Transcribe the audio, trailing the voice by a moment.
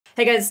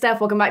Hey guys, it's Steph,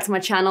 welcome back to my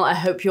channel. I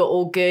hope you're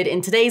all good.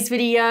 In today's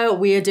video,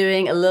 we are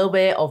doing a little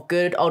bit of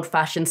good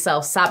old-fashioned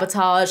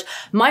self-sabotage.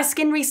 My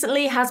skin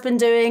recently has been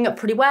doing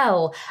pretty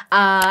well,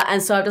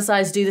 and so I've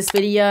decided to do this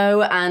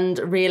video and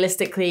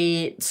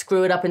realistically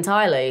screw it up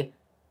entirely.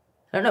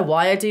 I don't know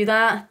why I do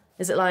that.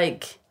 Is it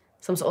like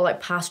some sort of like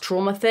past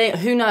trauma thing?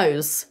 Who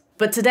knows?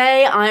 But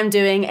today I'm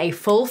doing a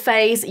full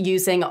face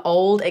using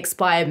old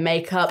expired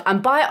makeup.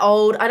 And by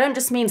old, I don't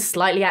just mean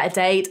slightly out of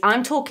date.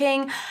 I'm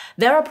talking,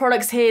 there are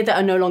products here that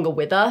are no longer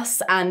with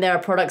us, and there are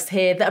products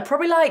here that are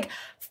probably like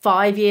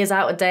 5 years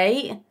out of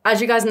date.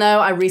 As you guys know,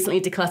 I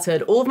recently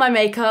decluttered all of my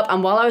makeup,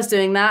 and while I was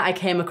doing that, I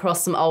came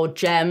across some old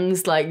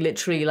gems, like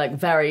literally like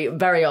very,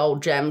 very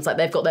old gems. Like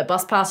they've got their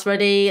bus pass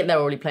ready, they're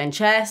already playing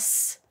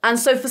chess. And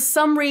so for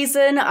some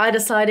reason, I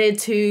decided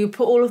to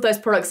put all of those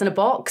products in a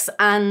box,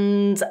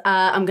 and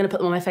I'm gonna put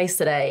them on my face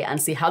today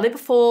and see how they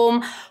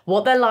perform,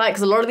 what they're like,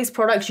 because a lot of these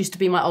products used to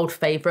be my old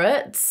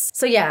favorites.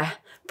 So yeah,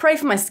 pray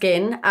for my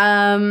skin.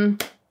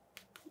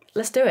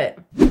 Let's do it.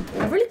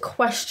 I really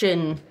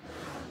question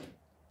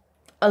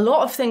a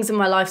lot of things in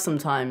my life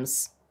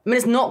sometimes. I mean,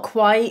 it's not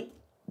quite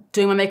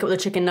doing my makeup with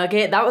a chicken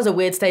nugget. That was a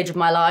weird stage of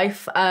my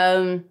life.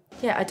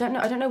 Yeah, I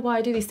don't know why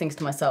I do these things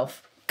to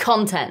myself.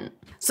 Content.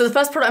 So the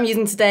first product I'm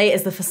using today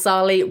is the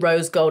Farsali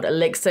Rose Gold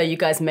Elixir. You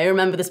guys may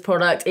remember this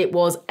product. It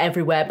was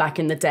everywhere back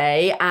in the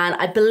day. And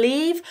I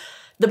believe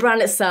the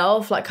brand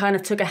itself like kind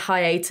of took a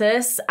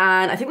hiatus,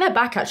 and I think they're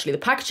back actually. The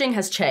packaging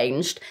has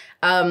changed.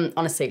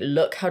 Honestly,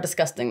 look how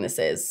disgusting this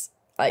is.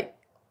 Like,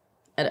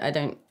 I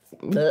don't,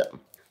 bleh. I'm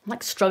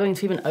like struggling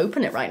to even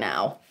open it right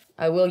now.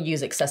 I will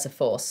use excessive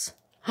force.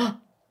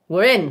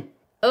 We're in.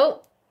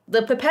 Oh,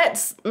 the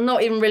pipette's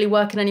not even really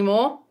working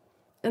anymore.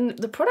 And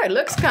the product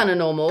looks kind of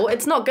normal.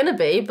 It's not gonna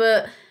be,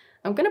 but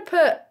I'm gonna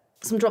put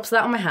some drops of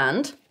that on my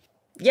hand.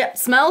 Yep,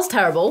 smells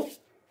terrible.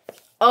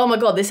 Oh my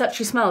God, this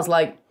actually smells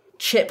like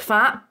chip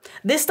fat.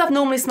 This stuff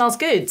normally smells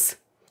good.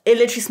 It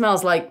literally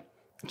smells like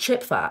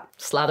chip fat.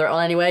 Slather it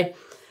on anyway.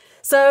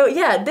 So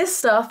yeah, this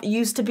stuff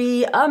used to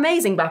be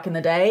amazing back in the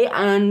day,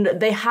 and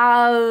they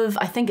have,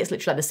 I think it's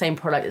literally like the same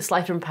product, it's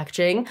slightly different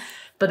packaging,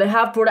 but they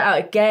have brought it out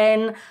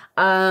again.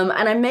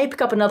 And I may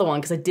pick up another one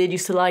because I did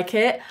used to like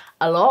it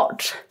a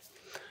lot.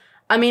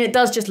 I mean, it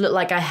does just look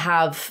like I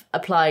have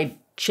applied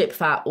chip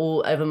fat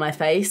all over my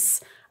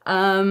face.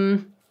 Okay,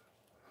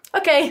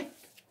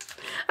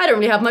 I don't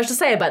really have much to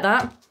say about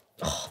that.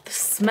 Oh, the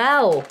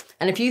smell.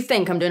 And if you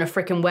think I'm doing a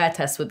freaking wear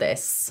test with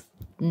this,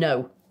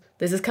 no.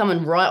 This is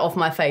coming right off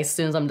my face as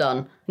soon as I'm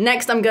done.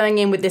 Next, I'm going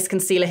in with this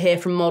concealer here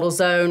from Model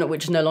Zone,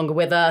 which is no longer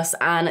with us.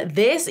 And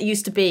this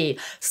used to be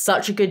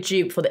such a good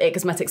dupe for the IT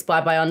Cosmetics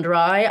Bye Bye Under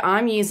Eye.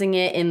 I'm using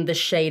it in the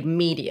shade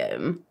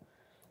Medium.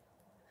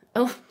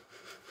 Oh.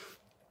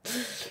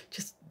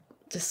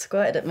 Just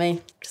squirted at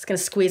me. Just gonna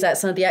squeeze out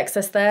some of the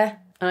excess there.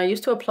 And I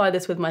used to apply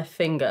this with my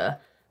finger,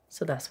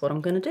 so that's what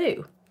I'm gonna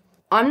do.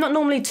 I'm not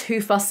normally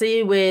too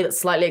fussy with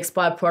slightly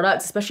expired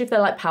products, especially if they're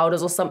like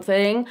powders or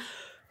something.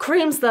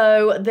 Creams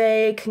though,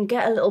 they can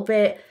get a little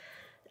bit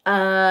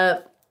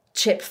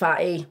chip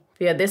fatty.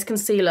 But yeah, this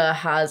concealer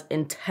has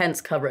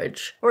intense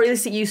coverage, or at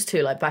least it used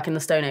to, like back in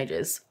the Stone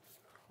Ages.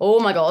 Oh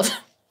my God.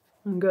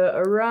 I'm gonna go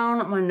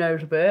around my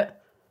nose a bit.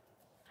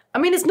 I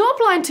mean, it's not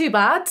applying too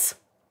bad.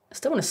 I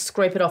still want to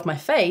scrape it off my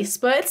face,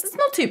 but it's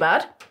not too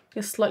bad.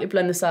 Just slightly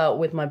blend this out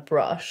with my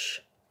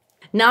brush.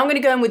 Now I'm going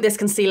to go in with this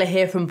concealer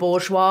here from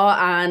Bourjois,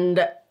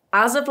 and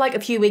as of like a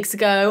few weeks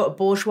ago,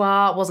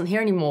 Bourjois wasn't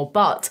here anymore,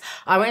 but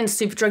I went into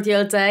Superdrug the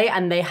other day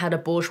and they had a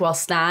Bourjois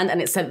stand,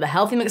 and it said that the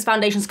Healthy Mix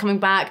Foundation's coming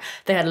back.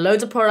 They had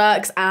loads of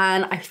products,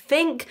 and I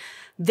think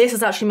this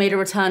has actually made a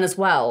return as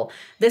well.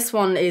 This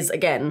one is,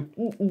 again,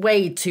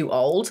 way too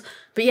old.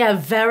 But yeah,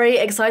 very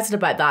excited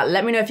about that.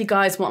 Let me know if you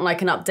guys want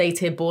like an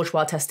updated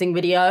Bourjois testing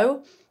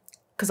video,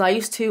 because I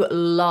used to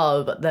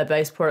love their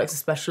base products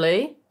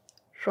especially.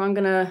 So I'm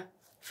gonna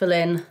fill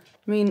in.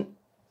 I mean,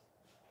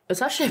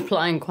 it's actually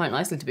applying quite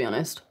nicely, to be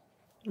honest.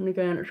 And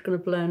again, I'm just gonna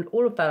blend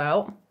all of that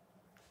out.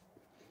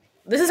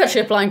 This is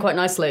actually applying quite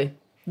nicely.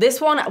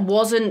 This one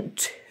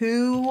wasn't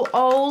too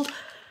old.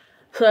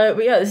 So,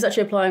 but yeah, this is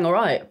actually applying all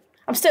right.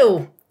 I'm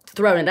still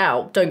throwing it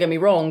out, don't get me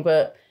wrong,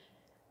 but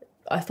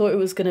I thought it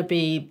was gonna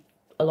be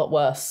a lot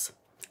worse.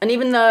 And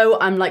even though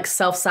I'm like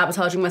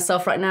self-sabotaging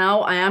myself right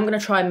now, I am gonna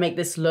try and make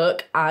this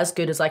look as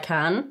good as I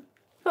can.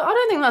 But I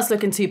don't think that's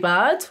looking too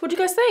bad. What do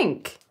you guys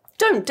think?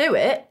 Don't do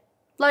it.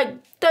 Like,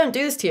 don't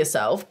do this to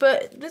yourself,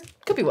 but it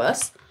could be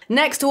worse.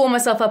 Next, to warm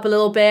myself up a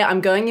little bit,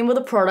 I'm going in with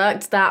a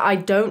product that I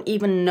don't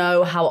even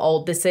know how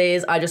old this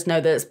is. I just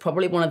know that it's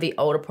probably one of the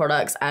older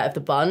products out of the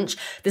bunch.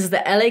 This is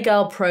the LA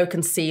Girl Pro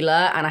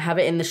Concealer, and I have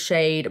it in the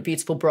shade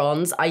Beautiful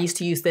Bronze. I used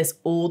to use this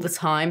all the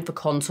time for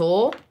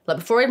contour. Like,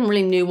 before I even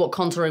really knew what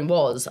contouring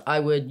was,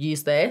 I would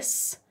use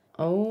this.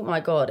 Oh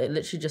my God, it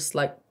literally just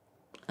like,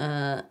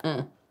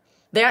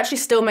 They actually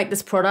still make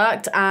this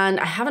product, and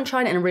I haven't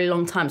tried it in a really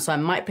long time, so I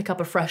might pick up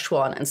a fresh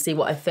one and see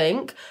what I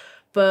think.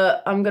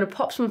 But I'm gonna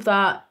pop some of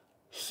that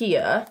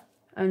here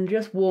and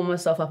just warm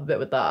myself up a bit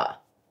with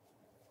that.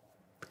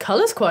 The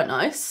colour's quite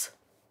nice.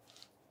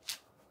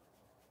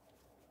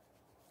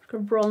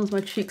 gonna bronze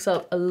my cheeks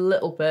up a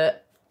little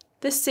bit.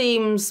 This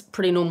seems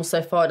pretty normal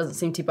so far. It doesn't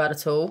seem too bad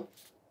at all.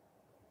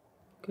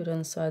 Good on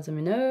the sides of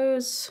my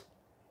nose.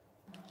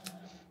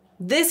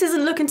 This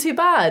isn't looking too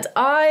bad.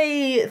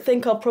 I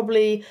think I'll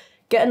probably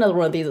get another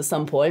one of these at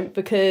some point,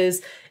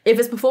 because if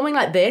it's performing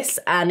like this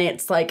and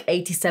it's like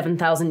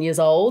 87,000 years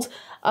old,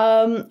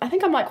 I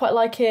think I might quite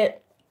like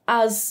it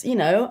as, you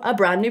know, a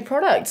brand new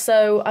product.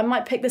 So I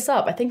might pick this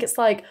up. I think it's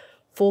like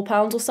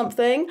 £4 or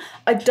something.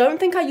 I don't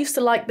think I used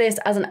to like this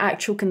as an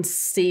actual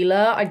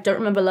concealer. I don't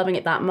remember loving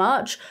it that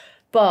much,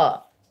 but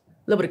a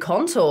little bit of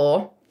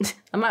contour.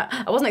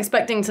 I wasn't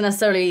expecting to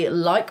necessarily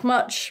like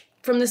much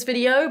from this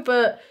video,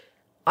 but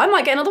I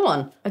might get another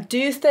one. I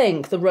do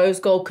think the rose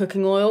gold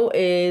cooking oil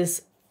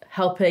is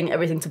helping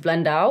everything to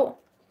blend out.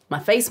 My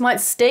face might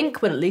stink,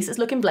 but at least it's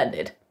looking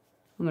blended.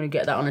 I'm gonna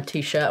get that on a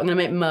t-shirt. I'm gonna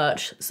make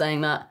merch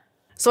saying that.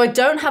 So I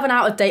don't have an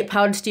out-of-date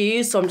powder to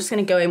use, so I'm just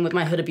gonna go in with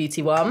my Huda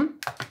Beauty one.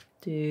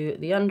 Do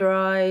the under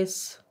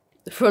eyes.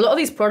 For a lot of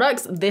these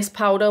products, this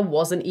powder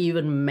wasn't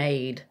even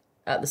made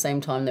at the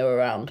same time they were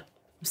around.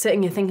 I'm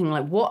sitting here thinking,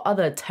 like, what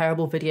other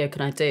terrible video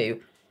can I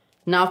do?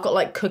 Now I've got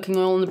like cooking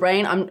oil in the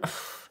brain.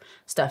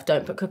 Steph,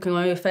 don't put cooking oil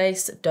on your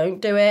face.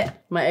 Don't do it.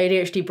 My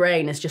ADHD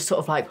brain is just sort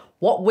of like,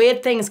 what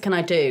weird things can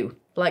I do?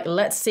 Like,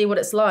 let's see what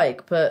it's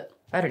like, but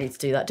I don't need to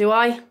do that, do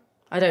I?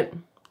 I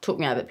don't. Talk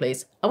me out of it,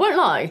 please. I won't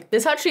lie,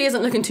 this actually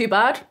isn't looking too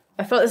bad.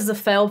 I feel like this is a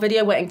fail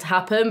video waiting to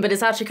happen, but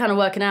it's actually kind of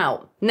working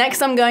out.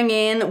 Next, I'm going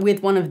in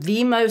with one of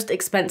the most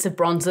expensive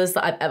bronzers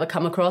that I've ever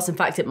come across. In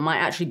fact, it might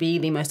actually be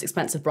the most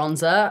expensive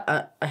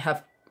bronzer.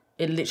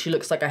 It literally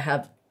looks like I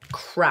have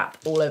crap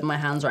all over my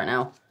hands right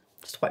now.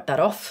 Just wipe that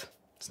off.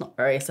 It's not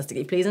very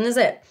aesthetically pleasing, is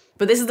it?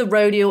 But this is the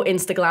Rodial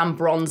Instaglam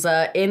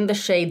bronzer in the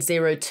shade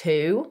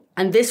 02.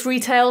 And this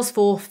retails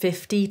for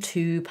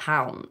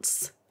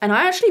 £52. And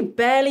I actually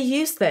barely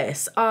used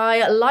this.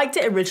 I liked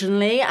it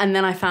originally, and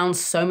then I found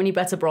so many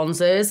better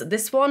bronzers.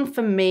 This one,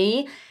 for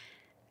me,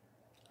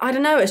 I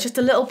don't know, it's just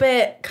a little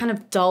bit kind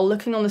of dull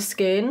looking on the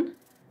skin.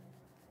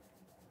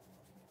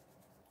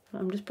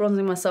 I'm just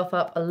bronzing myself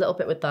up a little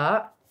bit with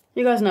that.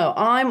 You guys know,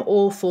 I'm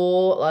all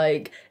for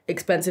like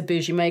expensive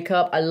bougie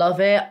makeup. I love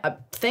it. I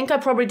think I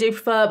probably do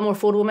prefer more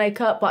affordable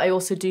makeup, but I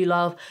also do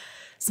love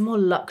some more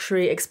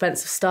luxury,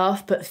 expensive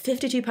stuff. But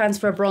 £52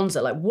 for a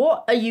bronzer, like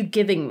what are you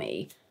giving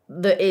me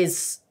that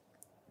is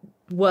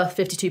worth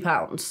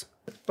 £52?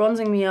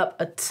 Bronzing me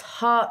up a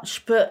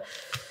touch, but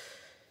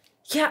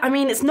yeah, I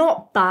mean, it's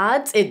not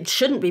bad. It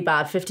shouldn't be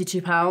bad,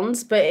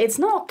 £52, but it's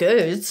not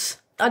good.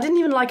 I didn't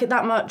even like it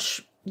that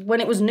much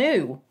when it was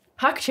new.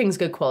 Packaging's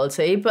good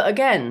quality, but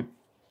again,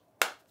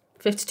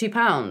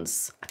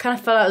 £52. I kind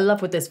of fell out of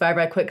love with this very,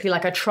 very quickly.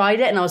 Like I tried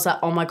it and I was like,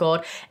 oh my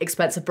God,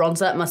 expensive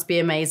bronzer, it must be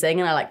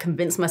amazing. And I like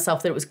convinced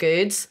myself that it was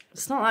good.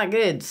 It's not that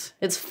good.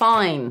 It's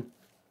fine,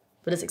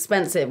 but it's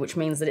expensive, which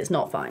means that it's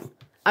not fine.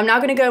 I'm now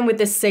gonna go in with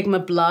this Sigma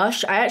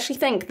blush. I actually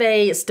think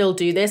they still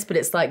do this, but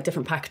it's like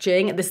different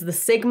packaging. This is the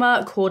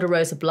Sigma Corda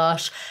Rosa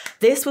blush.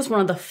 This was one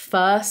of the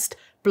first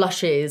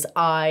blushes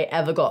I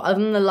ever got.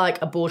 Other than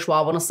like a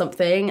bourgeois one or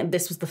something,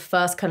 this was the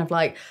first kind of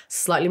like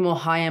slightly more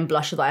high-end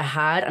blusher that I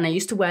had, and I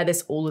used to wear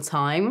this all the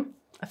time.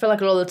 I feel like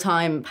a lot of the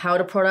time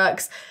powder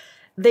products,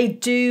 they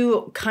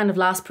do kind of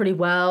last pretty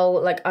well.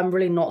 Like I'm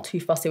really not too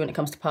fussy when it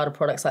comes to powder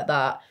products like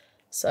that.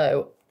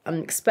 So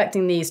I'm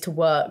expecting these to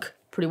work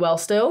pretty well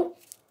still.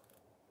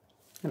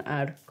 I'm gonna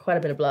add quite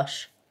a bit of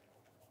blush.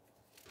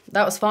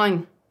 That was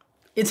fine.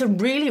 It's a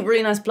really,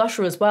 really nice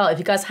blusher as well. If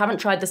you guys haven't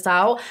tried this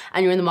out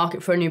and you're in the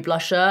market for a new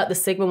blusher, the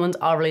Sigma ones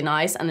are really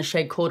nice, and the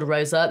shade Corda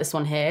Rosa, this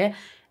one here,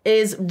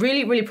 is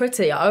really, really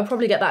pretty. I would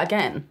probably get that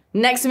again.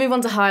 Next, we move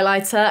on to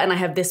highlighter, and I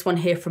have this one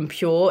here from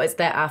Pure. It's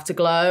their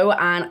Afterglow,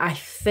 and I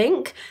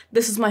think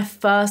this is my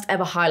first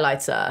ever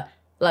highlighter,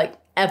 like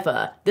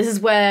ever. This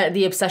is where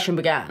the obsession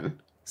began.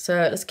 So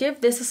let's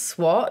give this a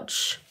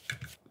swatch.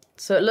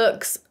 So it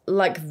looks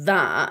like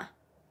that.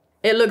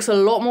 It looks a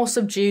lot more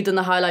subdued than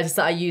the highlighters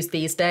that I use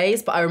these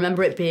days, but I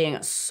remember it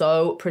being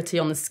so pretty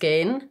on the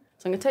skin.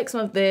 So I'm gonna take some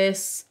of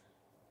this,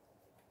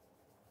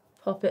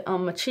 pop it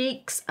on my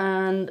cheeks,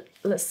 and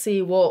let's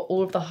see what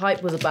all of the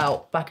hype was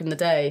about back in the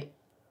day.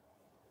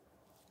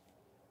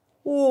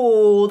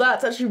 Ooh,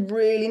 that's actually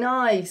really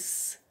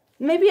nice.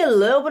 Maybe a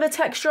little bit of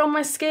texture on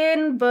my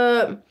skin,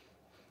 but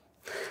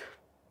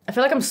I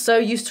feel like I'm so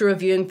used to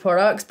reviewing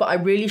products, but I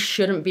really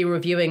shouldn't be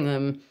reviewing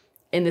them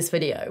in this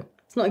video.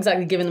 It's not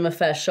exactly giving them a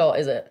fair shot,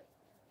 is it?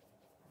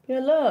 Yeah,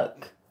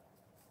 look.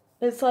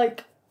 It's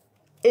like,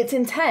 it's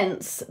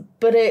intense,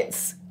 but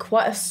it's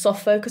quite a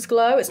soft focus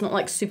glow. It's not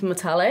like super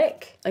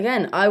metallic.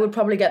 Again, I would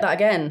probably get that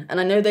again. And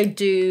I know they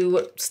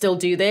do still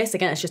do this.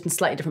 Again, it's just in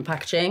slightly different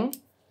packaging.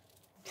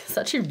 It's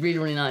actually really,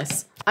 really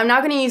nice. I'm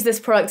now gonna use this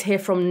product here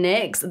from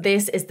NYX.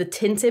 This is the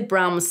Tinted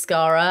Brown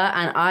Mascara,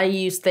 and I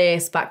used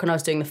this back when I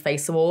was doing the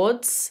Face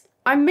Awards.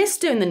 I miss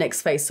doing the NYX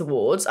Face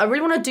Awards. I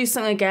really want to do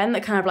something again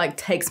that kind of like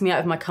takes me out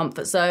of my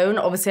comfort zone.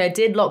 Obviously I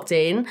did Locked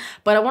In,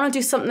 but I want to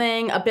do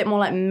something a bit more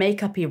like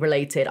makeup-y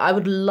related. I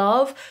would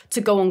love to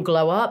go on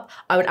Glow Up.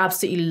 I would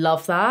absolutely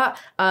love that.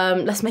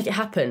 Let's make it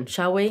happen,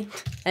 shall we?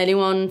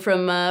 Anyone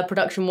from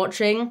production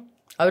watching?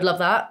 I would love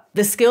that.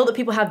 The skill that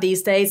people have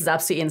these days is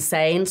absolutely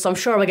insane. So I'm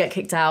sure I would get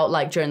kicked out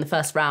like during the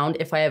first round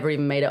if I ever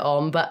even made it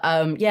on. But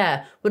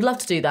yeah, would love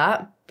to do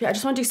that. Yeah, I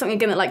just want to do something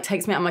again that like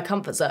takes me out of my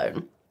comfort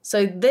zone.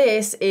 So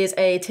this is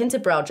a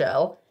tinted brow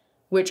gel,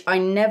 which I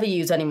never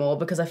use anymore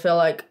because I feel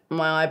like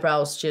my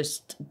eyebrows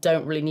just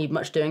don't really need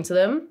much doing to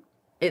them.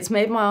 It's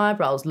made my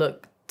eyebrows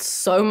look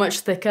so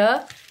much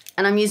thicker,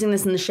 and I'm using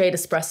this in the shade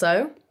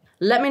Espresso.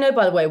 Let me know,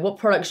 by the way, what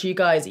products you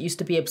guys used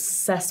to be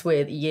obsessed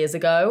with years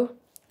ago.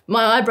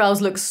 My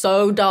eyebrows look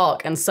so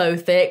dark and so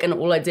thick, and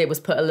all I did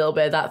was put a little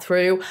bit of that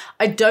through.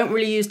 I don't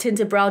really use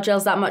tinted brow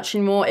gels that much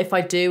anymore. If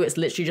I do, it's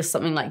literally just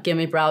something like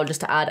Gimme Brow,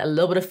 just to add a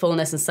little bit of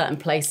fullness in certain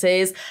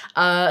places.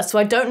 So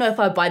I don't know if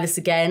I'd buy this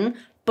again,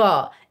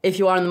 but if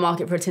you are in the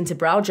market for a tinted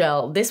brow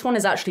gel, this one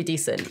is actually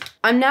decent.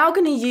 I'm now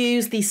gonna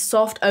use the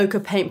Soft Ochre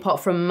Paint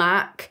Pot from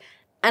MAC.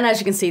 And as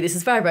you can see, this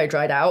is very, very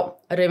dried out.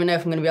 I don't even know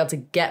if I'm gonna be able to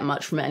get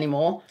much from it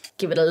anymore.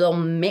 Give it a little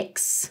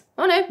mix.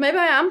 Oh no, maybe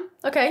I am,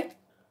 okay.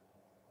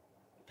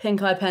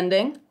 Pink eye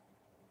pending.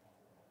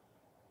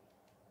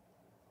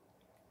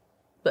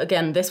 But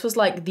again, this was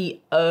like the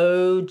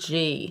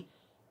OG.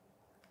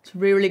 It's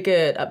really, really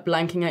good at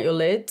blanking out your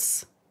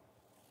lids.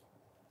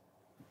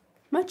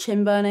 My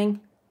chin burning.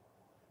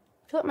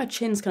 I feel like my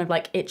chin's kind of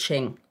like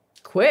itching.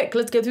 Quick,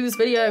 let's get through this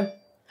video.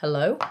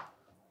 Hello? I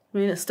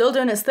mean, it's still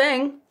doing its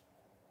thing.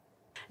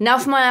 Now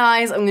for my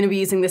eyes, I'm gonna be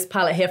using this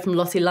palette here from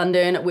Lottie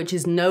London, which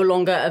is no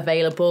longer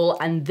available.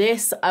 And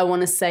this, I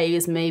wanna say,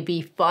 is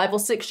maybe 5 or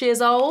 6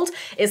 years old.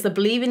 It's the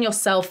Believe in Your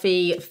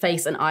Selfie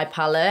face and eye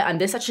palette.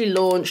 And this actually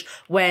launched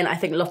when I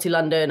think Lottie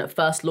London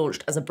first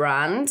launched as a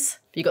brand.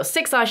 You got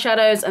 6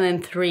 eyeshadows and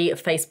then 3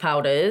 face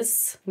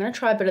powders. I'm gonna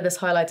try a bit of this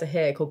highlighter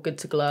here called Good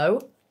to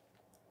Glow.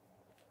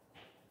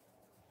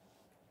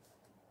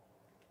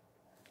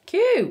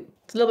 Cute.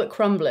 It's a little bit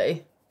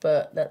crumbly,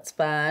 but that's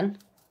fine.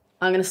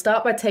 I'm gonna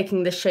start by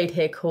taking this shade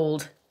here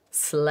called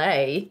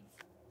Slay.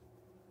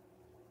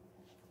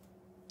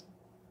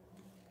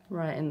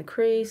 Right in the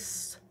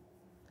crease.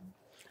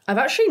 I've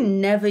actually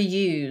never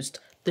used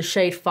the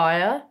shade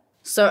Fire.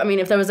 So, I mean,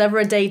 if there was ever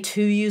a day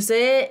to use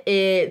it,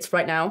 it's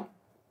right now.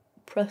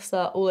 Press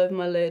that all over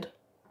my lid.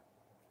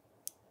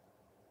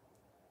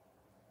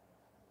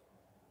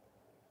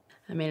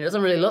 I mean, it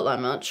doesn't really look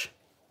like much.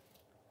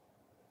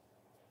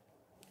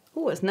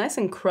 Oh, it's nice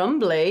and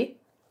crumbly.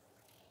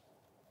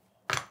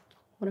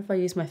 What if I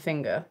use my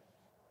finger?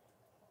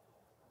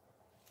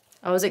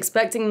 I was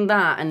expecting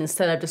that, and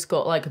instead I've just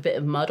got like a bit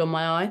of mud on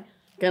my eye.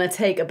 Gonna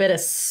take a bit of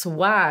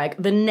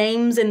Swag. The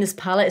names in this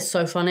palette is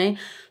so funny.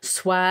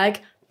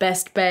 Swag,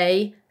 Best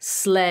Bay,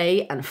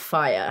 Slay, and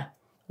Fire.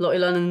 Lottie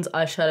London's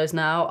eyeshadows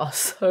now are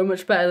so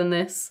much better than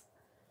this.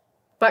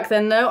 Back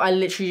then though, I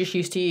literally just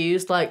used to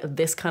use like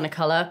this kind of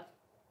color,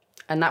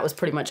 and that was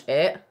pretty much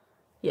it.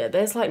 Yeah,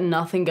 there's like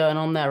nothing going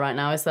on there right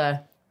now, is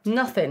there?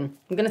 Nothing.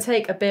 I'm gonna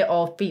take a bit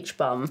of Beach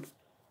Bum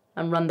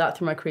and run that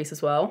through my crease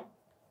as well.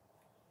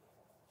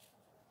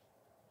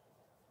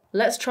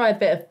 Let's try a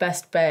bit of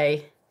Best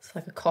Bay. It's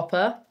like a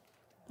copper.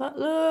 That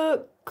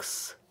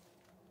looks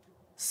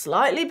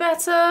slightly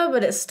better,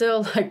 but it's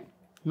still like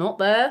not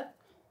there.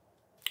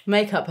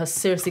 Makeup has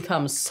seriously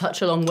come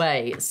such a long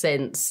way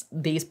since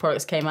these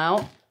products came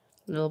out.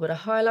 A little bit of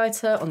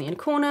highlighter on the inner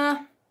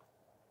corner.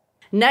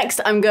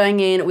 Next, I'm going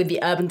in with the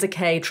Urban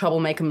Decay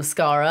Troublemaker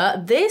Mascara.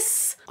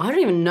 This, I don't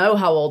even know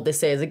how old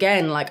this is.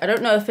 Again, like, I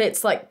don't know if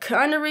it's like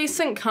kind of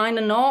recent, kind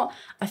of not.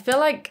 I feel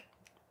like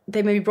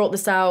they maybe brought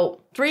this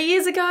out 3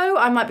 years ago.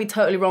 I might be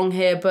totally wrong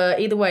here,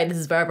 but either way, this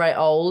is very, very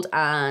old.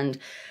 And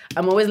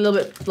I'm always a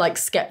little bit like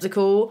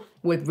skeptical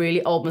with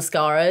really old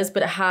mascaras,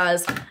 but it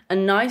has a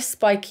nice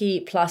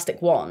spiky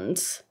plastic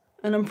wand.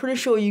 And I'm pretty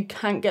sure you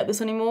can't get this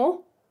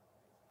anymore.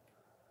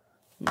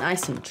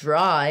 Nice and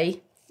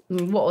dry.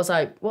 What was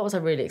I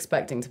really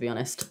expecting, to be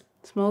honest?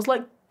 It smells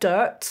like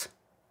dirt.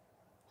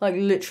 Like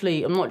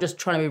literally, I'm not just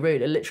trying to be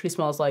rude, it literally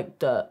smells like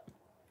dirt.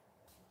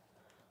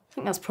 I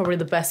think that's probably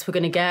the best we're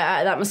gonna get out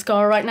of that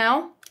mascara right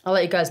now. I'll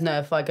let you guys know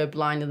if I go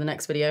blind in the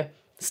next video.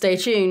 Stay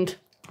tuned.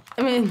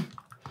 I mean,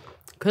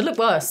 could look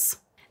worse.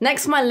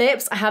 Next for my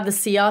lips, I have the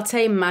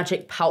Ciate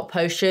Magic Pout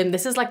Potion.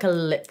 This is like a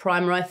lip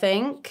primer, I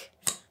think.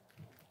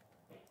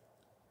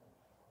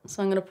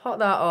 So I'm gonna pop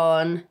that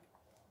on.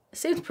 It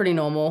seems pretty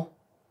normal.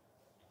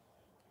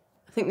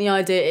 I think the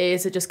idea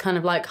is it just kind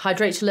of like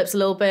hydrates your lips a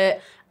little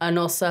bit and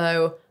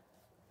also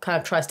kind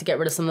of tries to get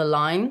rid of some of the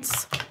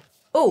lines.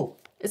 Oh,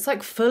 it's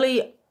like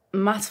fully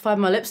mattified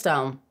my lips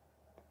down.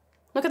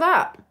 Look at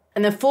that.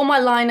 And then for my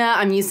liner,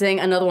 I'm using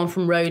another one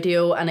from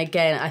Rodial. And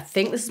again, I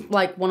think this is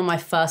like one of my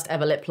first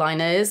ever lip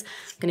liners.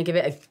 I'm gonna give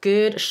it a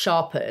good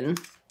sharpen.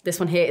 This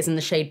one here is in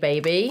the shade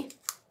Baby.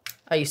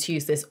 I used to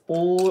use this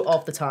all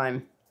of the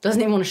time. Doesn't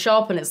even want to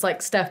sharpen. It's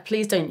like, Steph,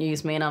 please don't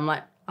use me. And I'm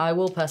like, I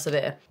will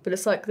persevere. But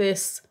it's like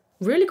this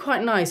really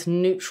quite nice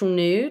neutral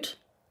nude.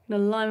 I'm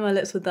gonna line my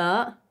lips with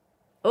that.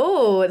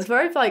 Oh, it's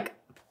very like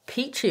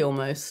peachy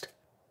almost.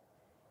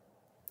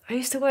 I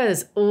used to wear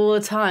this all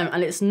the time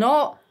and it's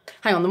not,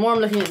 hang on, the more I'm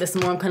looking at this, the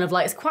more I'm kind of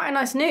like, it's quite a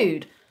nice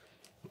nude.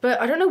 But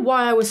I don't know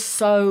why I was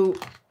so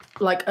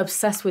like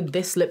obsessed with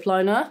this lip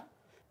liner.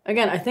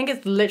 Again, I think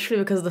it's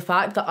literally because of the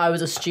fact that I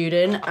was a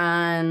student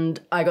and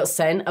I got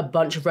sent a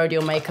bunch of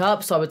Rodial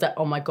makeup. So I was like,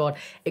 oh my God,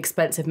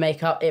 expensive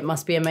makeup. It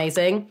must be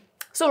amazing.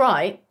 It's all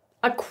right.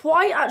 I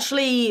quite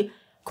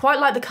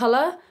like the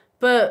color,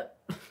 but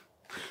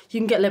you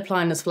can get lip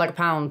liners for like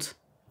 £1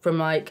 from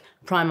like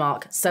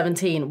Primark,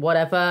 17,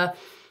 whatever.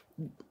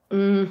 I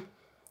mean,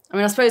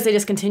 I suppose they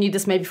discontinued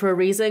this maybe for a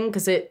reason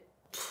because I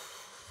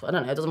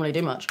don't know, it doesn't really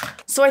do much.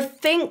 So I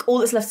think all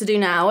that's left to do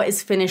now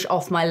is finish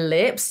off my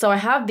lips. So I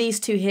have these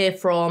two here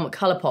from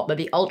Colourpop. They're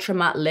the Ultra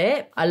Matte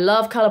Lip. I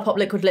love Colourpop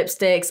liquid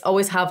lipsticks,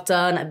 always have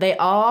done. They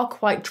are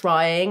quite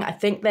drying. I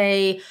think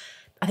they've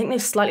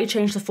slightly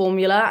changed the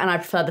formula and I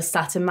prefer the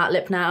satin matte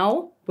lip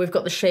now. We've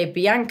got the shade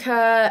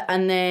Bianca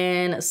and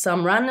then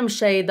some random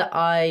shade that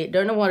I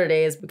don't know what it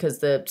is because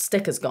the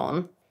sticker's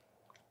gone.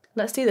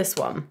 Let's do this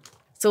one.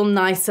 It's all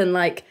nice and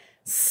like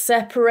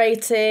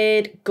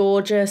separated,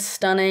 gorgeous,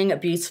 stunning,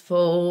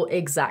 beautiful,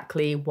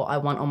 exactly what I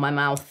want on my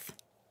mouth.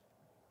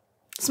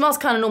 It smells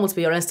kind of normal to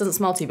be honest, doesn't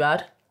smell too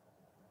bad.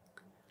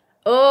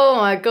 Oh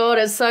my God,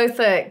 it's so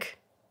thick.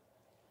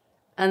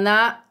 And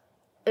that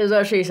is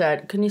what she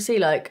said. Can you see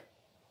like,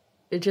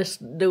 it just,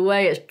 the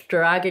way it's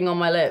dragging on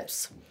my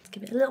lips. Let's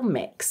give it a little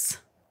mix.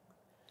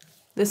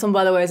 This one,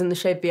 by the way, is in the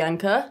shade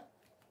Bianca.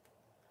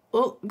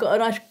 Oh, got a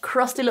nice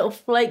crusty little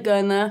flake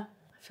going there.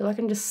 I feel like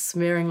I'm just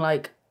smearing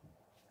like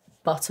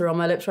butter on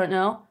my lips right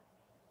now.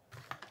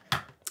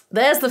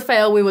 There's the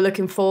fail we were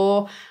looking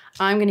for.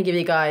 I'm gonna give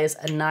you guys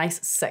a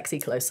nice, sexy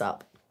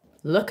close-up.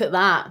 Look at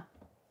that.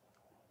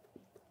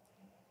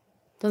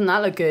 Doesn't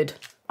that look good?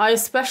 I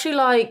especially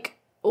like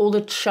all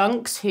the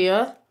chunks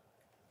here.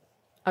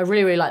 I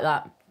really, really like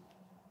that.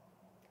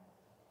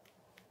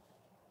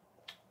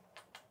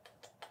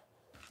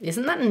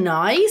 Isn't that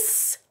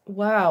nice?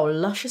 Wow,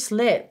 luscious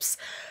lips.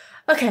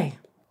 Okay,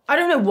 I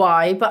don't know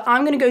why, but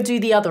I'm gonna go do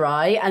the other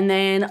eye and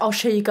then I'll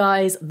show you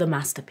guys the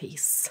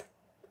masterpiece.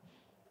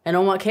 And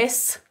on what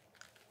kiss?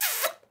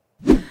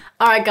 All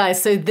right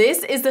guys, so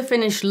this is the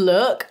finished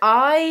look.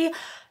 I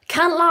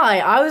can't lie,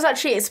 I was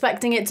actually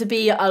expecting it to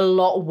be a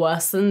lot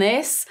worse than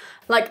this.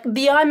 Like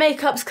the eye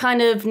makeup's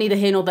kind of neither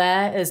here nor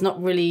there. There's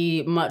not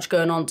really much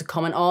going on to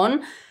comment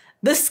on.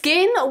 The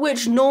skin,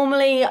 which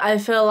normally I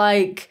feel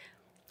like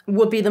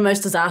would be the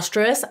most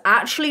disastrous,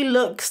 actually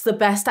looks the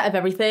best out of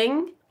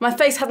everything. My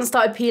face hasn't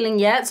started peeling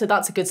yet, so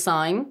that's a good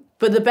sign.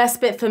 But the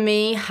best bit for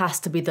me has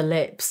to be the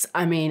lips.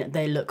 I mean,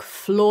 they look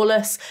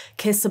flawless,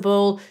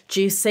 kissable,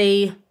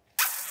 juicy.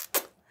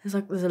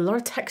 There's a lot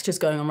of textures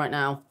going on right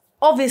now.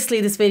 Obviously,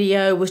 this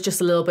video was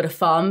just a little bit of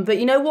fun, but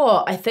you know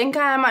what? I think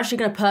I am actually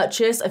gonna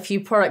purchase a few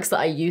products that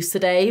I used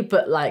today,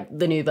 but like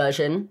the new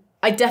version.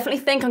 I definitely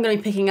think I'm gonna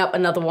be picking up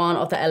another one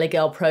of the LA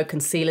Girl Pro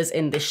concealers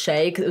in this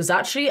shade because it was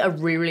actually a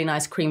really, really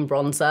nice cream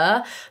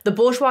bronzer. The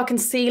Bourjois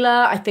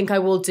concealer, I think I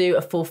will do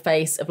a full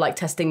face of like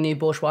testing new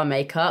Bourjois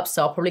makeup,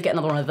 so I'll probably get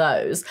another one of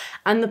those.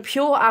 And the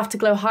Pure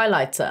Afterglow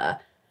highlighter.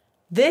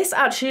 This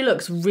actually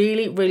looks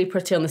really, really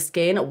pretty on the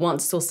skin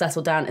once it's all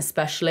settled down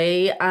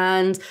especially.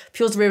 And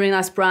Pure's a really, really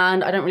nice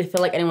brand. I don't really feel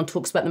like anyone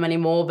talks about them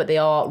anymore, but they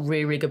are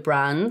really, really good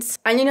brands.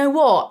 And you know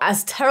what?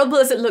 As terrible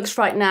as it looks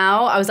right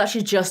now, I was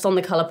actually just on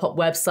the Colourpop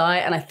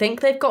website and I think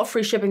they've got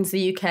free shipping to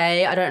the UK.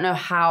 I don't know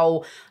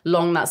how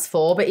long that's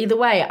for, but either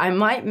way, I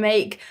might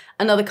make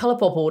another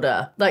Colourpop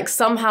order. Like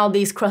somehow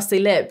these crusty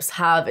lips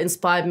have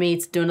inspired me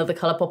to do another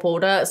Colourpop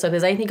order. So if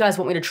there's anything you guys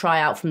want me to try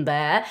out from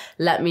there,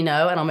 let me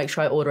know and I'll make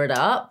sure I order it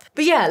up.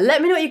 But yeah,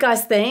 let me know what you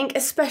guys think,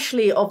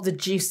 especially of the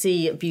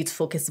juicy,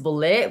 beautiful, kissable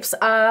lips.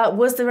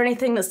 Was there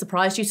anything that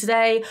surprised you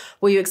today?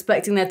 Were you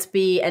expecting there to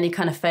be any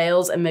kind of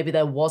fails and maybe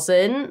there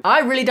wasn't? I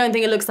really don't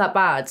think it looks that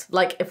bad.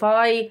 Like if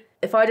I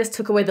just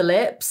took away the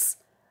lips,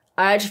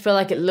 I actually feel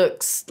like it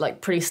looks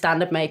like pretty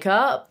standard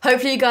makeup.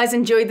 Hopefully you guys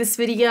enjoyed this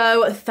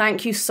video.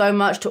 Thank you so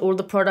much to all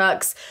the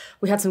products.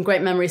 We had some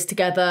great memories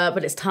together,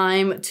 but it's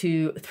time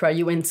to throw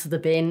you into the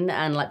bin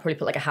and like probably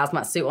put like a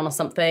hazmat suit on or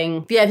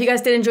something. But yeah, if you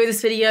guys did enjoy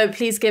this video,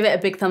 please give it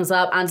a big thumbs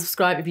up and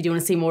subscribe if you do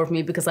want to see more of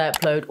me because I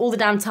upload all the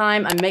damn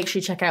time, and make sure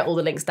you check out all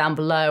the links down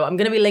below. I'm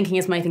gonna be linking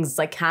as many things as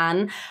I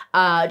can,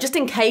 just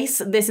in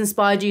case this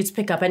inspired you to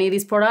pick up any of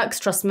these products.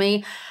 Trust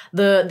me,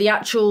 the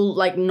actual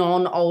like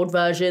non-old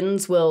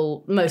versions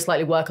will most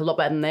likely work a lot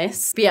better than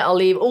this. But yeah, I'll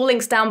leave all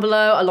links down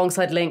below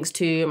alongside links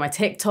to my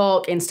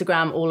TikTok,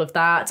 Instagram, all of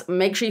that.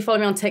 Make sure you follow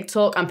me on TikTok.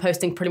 I'm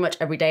posting pretty much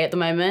every day at the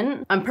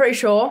moment. I'm pretty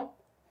sure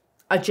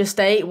I just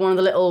ate one of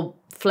the little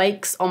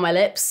flakes on my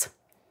lips,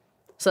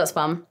 so that's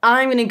fun.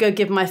 I'm gonna go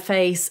give my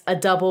face a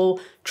double,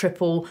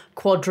 triple,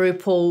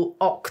 quadruple,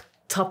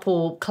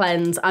 octuple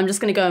cleanse. I'm just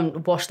gonna go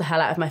and wash the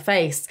hell out of my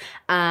face,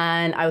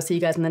 and I will see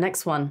you guys in the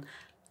next one.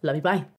 Love you, bye.